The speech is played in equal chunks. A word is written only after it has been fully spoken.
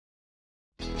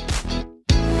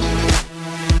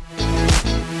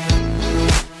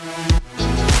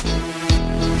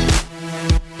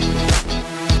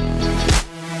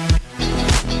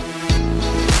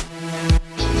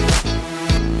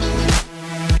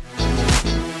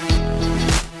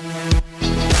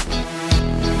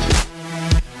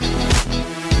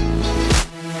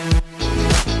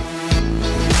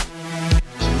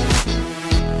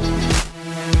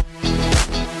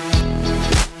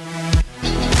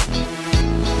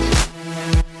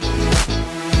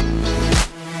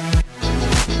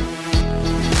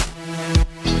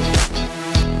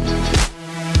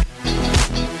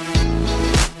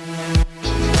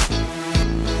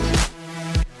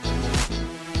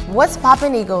What's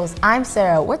poppin', Eagles? I'm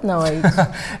Sarah with no H.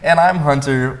 And I'm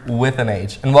Hunter with an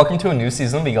H. And welcome to a new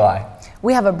season of EaglEye.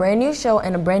 We have a brand new show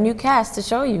and a brand new cast to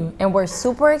show you, and we're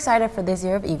super excited for this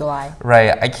year of EaglEye.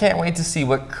 Right, I can't wait to see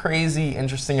what crazy,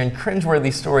 interesting, and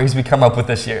cringeworthy stories we come up with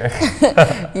this year.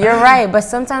 You're right, but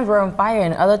sometimes we're on fire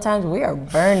and other times we are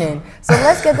burning. So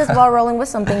let's get this ball rolling with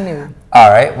something new. All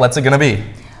right, what's it gonna be?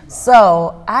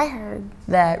 So I heard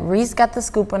that Reese got the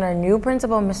scoop on our new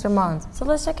principal, Mr. Mons. So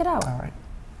let's check it out. All right.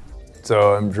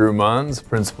 So I'm Drew Mons,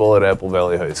 principal at Apple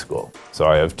Valley High School. So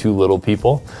I have two little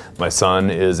people. My son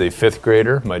is a 5th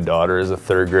grader, my daughter is a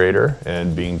 3rd grader,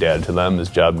 and being dad to them is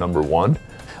job number 1.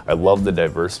 I love the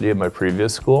diversity of my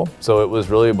previous school, so it was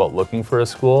really about looking for a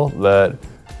school that,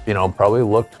 you know, probably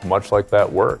looked much like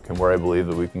that work and where I believe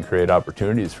that we can create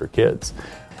opportunities for kids.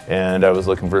 And I was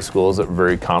looking for schools that were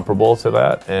very comparable to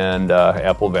that, and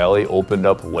Apple Valley opened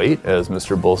up late as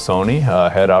Mr. Bolsoni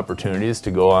had opportunities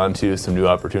to go on to some new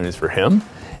opportunities for him.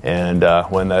 And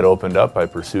when that opened up, I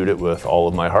pursued it with all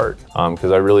of my heart,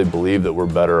 because I really believe that we're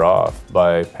better off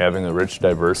by having the rich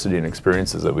diversity and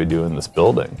experiences that we do in this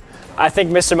building. I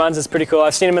think Mr. Mons is pretty cool.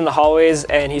 I've seen him in the hallways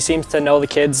and he seems to know the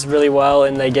kids really well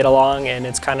and they get along, and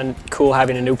it's kind of cool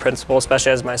having a new principal,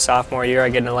 especially as my sophomore year. I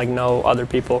get to know other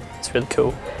people. It's really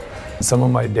cool. Some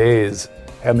of my days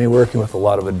have me working with a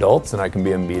lot of adults and I can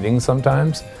be in meetings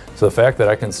sometimes. So the fact that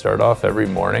I can start off every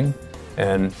morning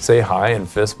and say hi and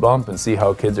fist bump and see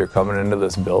how kids are coming into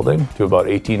this building to about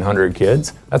 1,800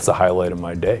 kids, that's the highlight of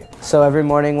my day. So every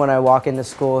morning when I walk into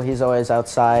school, he's always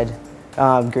outside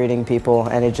greeting people,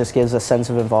 and it just gives a sense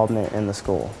of involvement in the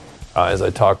school. As I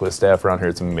talk with staff around here,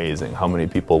 it's amazing how many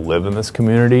people live in this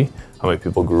community, how many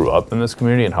people grew up in this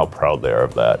community, and how proud they are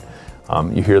of that.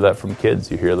 You hear that from kids,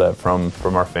 you hear that from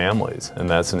our families, and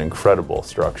that's an incredible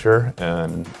structure,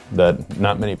 and that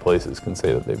not many places can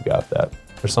say that they've got that.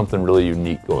 There's something really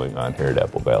unique going on here at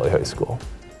Apple Valley High School.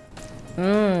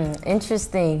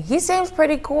 Interesting. He seems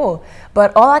pretty cool,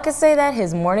 but all I can say that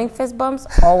his morning fist bumps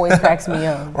always cracks me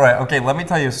up. Right, okay, let me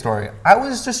tell you a story. I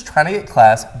was just trying to get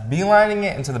class, beelining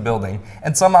it into the building,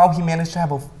 and somehow he managed to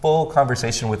have a full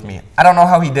conversation with me. I don't know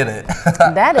how he did it.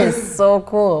 That is so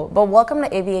cool. But welcome to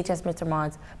AVHS, Mr.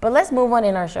 Mons. But let's move on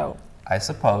in our show. I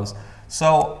suppose.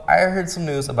 So, I heard some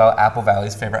news about Apple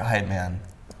Valley's favorite hype man.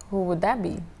 Who would that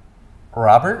be?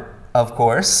 Robert, of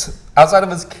course. Outside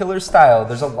of his killer style,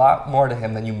 there's a lot more to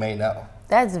him than you may know.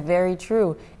 That's very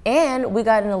true. And we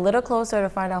got in a little closer to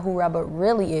find out who Robert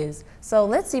really is. So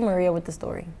let's see Maria with the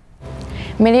story.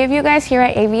 Many of you guys here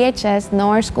at AVHS know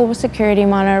our school security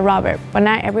monitor, Robert, but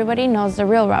not everybody knows the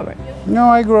real Robert. No,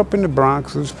 I grew up in the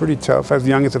Bronx. It was pretty tough. I was the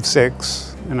youngest of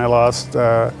 6, and I lost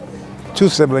 2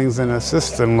 siblings and a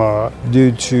sister-in-law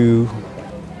due to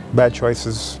bad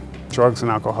choices, drugs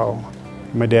and alcohol.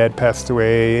 My dad passed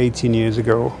away 18 years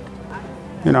ago.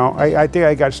 You know, I think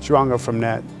I got stronger from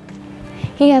that.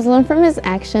 He has learned from his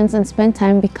actions and spent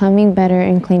time becoming better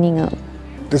and cleaning up.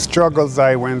 The struggles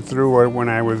I went through were when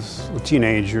I was a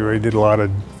teenager. I did a lot of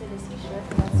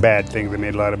bad things. I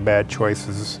made a lot of bad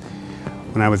choices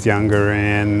when I was younger,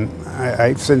 and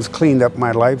I've since cleaned up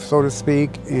my life, so to speak,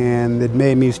 and it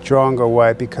made me stronger.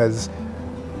 Why? Because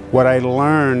what I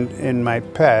learned in my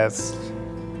past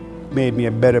made me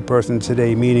a better person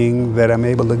today, meaning that I'm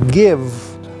able to give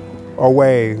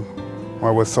away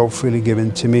what was so freely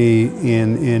given to me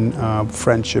in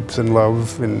friendships and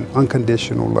love and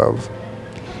unconditional love.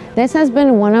 This has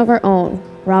been one of our own,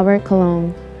 Robert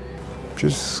Colón.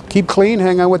 Just keep clean,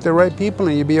 hang out with the right people,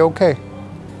 and you'll be okay.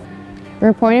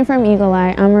 Reporting from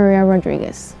EaglEye, I'm Maria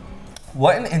Rodriguez.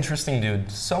 What an interesting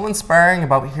dude. So inspiring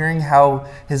about hearing how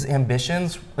his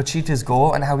ambitions achieved his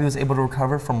goal and how he was able to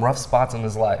recover from rough spots in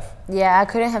his life. Yeah, I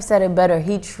couldn't have said it better.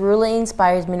 He truly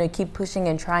inspires me to keep pushing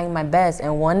and trying my best.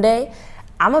 And one day,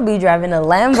 I'm going to be driving a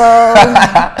Lambo.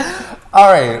 All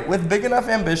right, with big enough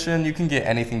ambition, you can get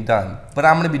anything done. But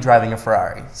I'm going to be driving a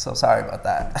Ferrari, so sorry about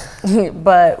that.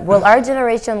 But will our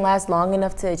generation last long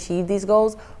enough to achieve these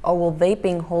goals, or will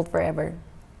vaping hold forever?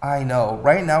 I know.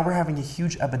 Right now, we're having a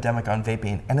huge epidemic on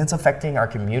vaping, and it's affecting our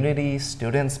community,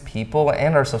 students, people,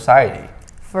 and our society.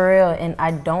 For real, and I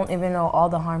don't even know all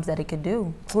the harms that it could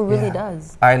do. Who really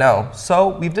does? I know.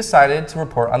 So we've decided to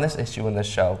report on this issue in this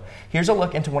show. Here's a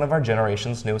look into one of our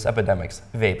generation's newest epidemics,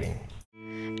 vaping.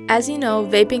 As you know,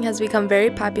 vaping has become very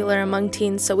popular among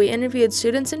teens, so we interviewed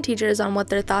students and teachers on what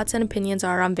their thoughts and opinions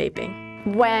are on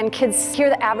vaping. When kids hear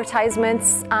the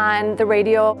advertisements on the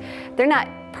radio, they're not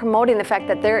promoting the fact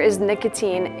that there is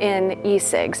nicotine in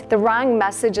e-cigs. The wrong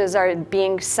messages are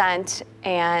being sent,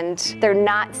 and they're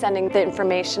not sending the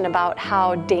information about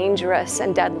how dangerous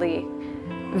and deadly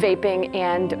vaping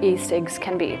and e-cigs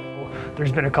can be.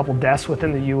 There's been a couple deaths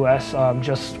within the U.S.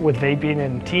 Just with vaping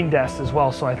and teen deaths as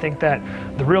well. So I think that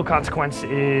the real consequence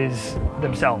is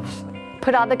themselves.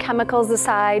 Put all the chemicals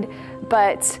aside,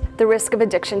 but the risk of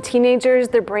addiction. Teenagers,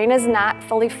 their brain is not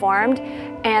fully formed,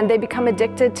 and they become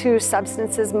addicted to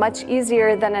substances much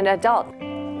easier than an adult.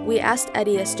 We asked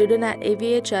Eddie, a student at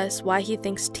AVHS, why he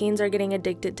thinks teens are getting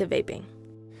addicted to vaping.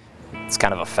 It's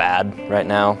kind of a fad right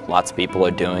now. Lots of people are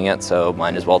doing it, so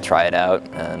might as well try it out.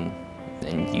 And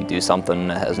you do something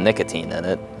that has nicotine in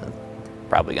it,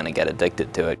 probably going to get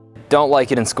addicted to it. Don't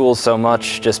like it in school so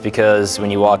much just because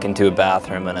when you walk into a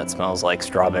bathroom and it smells like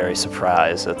strawberry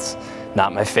surprise, it's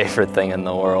not my favorite thing in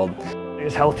the world.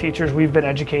 As health teachers, we've been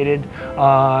educated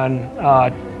on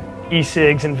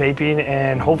e-cigs and vaping,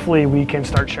 and hopefully we can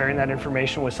start sharing that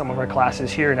information with some of our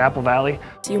classes here in Apple Valley.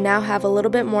 So you now have a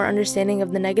little bit more understanding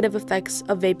of the negative effects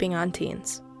of vaping on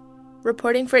teens.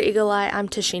 Reporting for EaglEye, I'm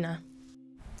Tashina.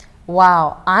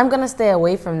 Wow, I'm gonna stay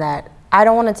away from that. I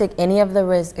don't want to take any of the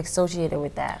risks associated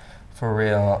with that. For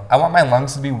real. I want my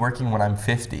lungs to be working when I'm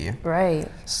 50. Right.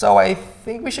 So I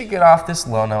think we should get off this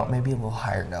low note, maybe a little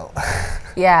higher note.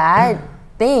 Yeah, I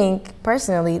think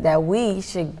personally that we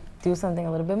should do something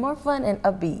a little bit more fun and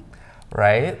upbeat.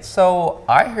 Right? So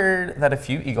I heard that a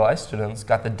few EaglEye students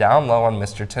got the down low on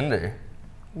Mr. Tinder.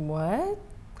 What?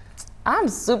 I'm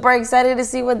super excited to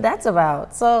see what that's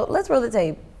about. So let's roll the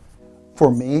tape. For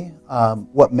me,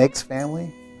 what makes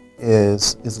family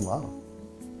is love.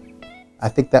 I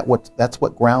think that's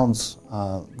what grounds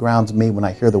me when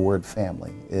I hear the word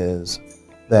family, is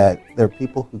that there are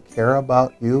people who care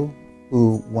about you,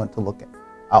 who want to look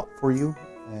out for you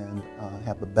and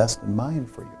have the best in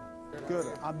mind for you. Good.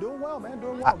 I'm doing well, man.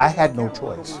 Doing well. I had no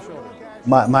choice.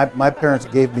 My parents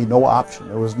gave me no option.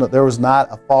 There was not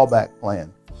a fallback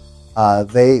plan.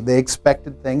 They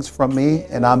expected things from me,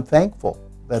 and I'm thankful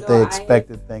that they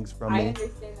expected things from me.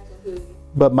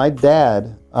 But my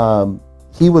dad,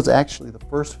 he was actually the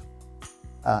first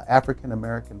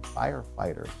African-American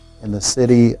firefighter in the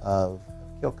city of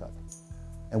Keokuk.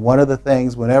 And one of the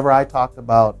things, whenever I talked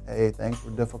about, hey, things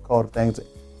were difficult,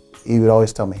 he would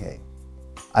always tell me, hey,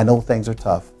 I know things are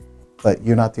tough, but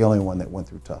you're not the only one that went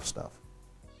through tough stuff.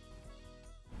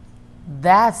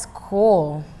 That's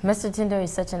cool. Mr. Tinder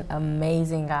is such an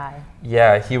amazing guy.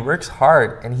 Yeah, he works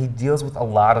hard and he deals with a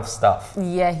lot of stuff.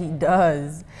 Yeah, he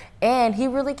does. And he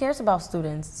really cares about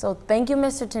students. So thank you,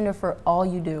 Mr. Tinder, for all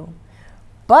you do.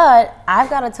 But I've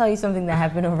got to tell you something that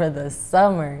happened over the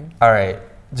summer. All right,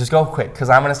 just go quick, because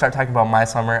I'm going to start talking about my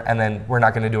summer, and then we're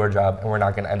not going to do our job, and we're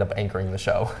not going to end up anchoring the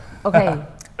show. Okay,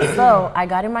 so I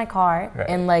got in my car, right.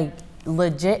 And like,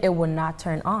 legit, it would not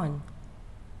turn on.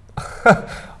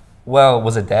 Well,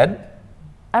 was it dead?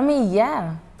 I mean,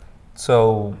 yeah.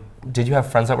 So, did you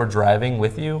have friends that were driving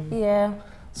with you? Yeah.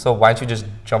 So why don't you just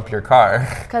jump your car?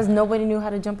 Because nobody knew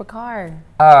how to jump a car.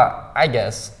 I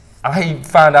guess. I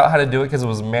found out how to do it because it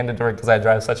was mandatory because I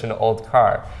drive such an old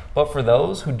car. But for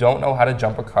those who don't know how to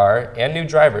jump a car and new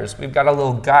drivers, we've got a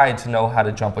little guide to know how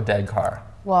to jump a dead car.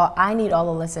 Well, I need all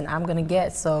the lesson I'm going to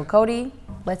get. So, Cody,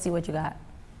 let's see what you got.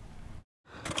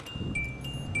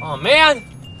 Oh, man!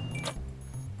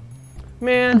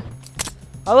 Man,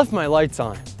 I left my lights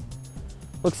on.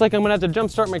 Looks like I'm gonna have to jump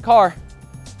start my car.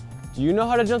 Do you know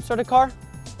how to jump start a car?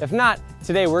 If not,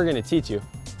 today we're gonna teach you.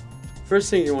 First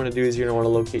thing you wanna do is you're gonna wanna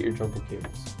locate your jumper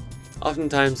cables.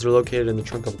 Oftentimes they're located in the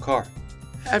trunk of a car.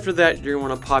 After that, you're gonna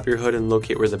wanna pop your hood and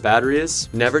locate where the battery is.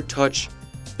 Never touch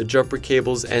the jumper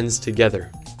cable's ends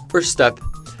together. First step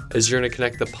is you're gonna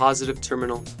connect the positive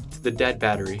terminal to the dead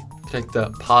battery. Connect the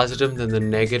positive and the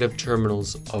negative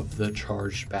terminals of the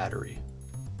charged battery.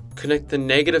 Connect the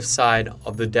negative side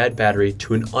of the dead battery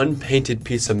to an unpainted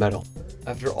piece of metal.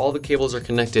 After all the cables are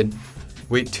connected,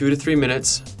 wait 2 to 3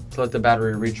 minutes to let the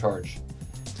battery recharge.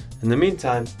 In the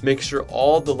meantime, make sure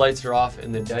all the lights are off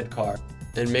in the dead car,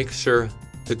 and make sure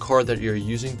the car that you're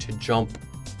using to jump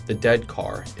the dead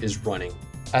car is running.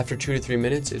 After 2 to 3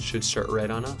 minutes, it should start right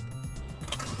on up.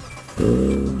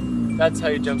 That's how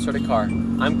you jump start a car.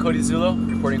 I'm Cody Zulo,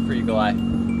 reporting for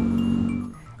EaglEye.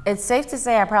 It's safe to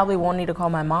say I probably won't need to call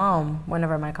my mom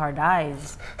whenever my car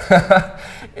dies.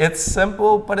 It's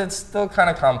simple, but it's still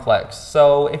kind of complex.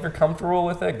 So if you're comfortable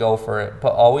with it, go for it.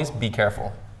 But always be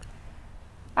careful.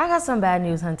 I got some bad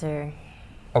news, Hunter.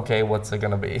 Okay, what's it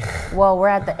gonna be? Well, we're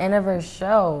at the end of our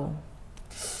show.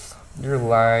 You're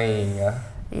lying.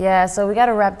 Yeah, so we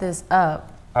gotta wrap this up.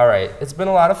 All right, it's been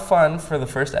a lot of fun for the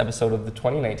first episode of the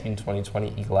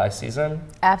 2019-2020 EaglEye season.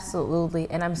 Absolutely,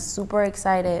 and I'm super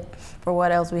excited for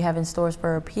what else we have in stores for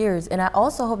our peers. And I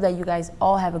also hope that you guys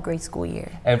all have a great school year.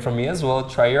 And for me as well,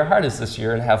 try your hardest this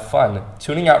year and have fun.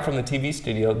 Tuning out from the TV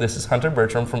studio, this is Hunter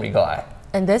Bertram from EaglEye.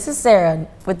 And this is Sarah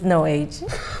with no H.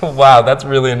 Wow, that's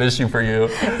really an issue for you.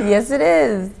 Yes, it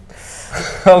is.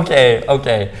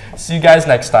 Okay. See you guys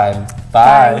next time.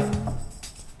 Bye.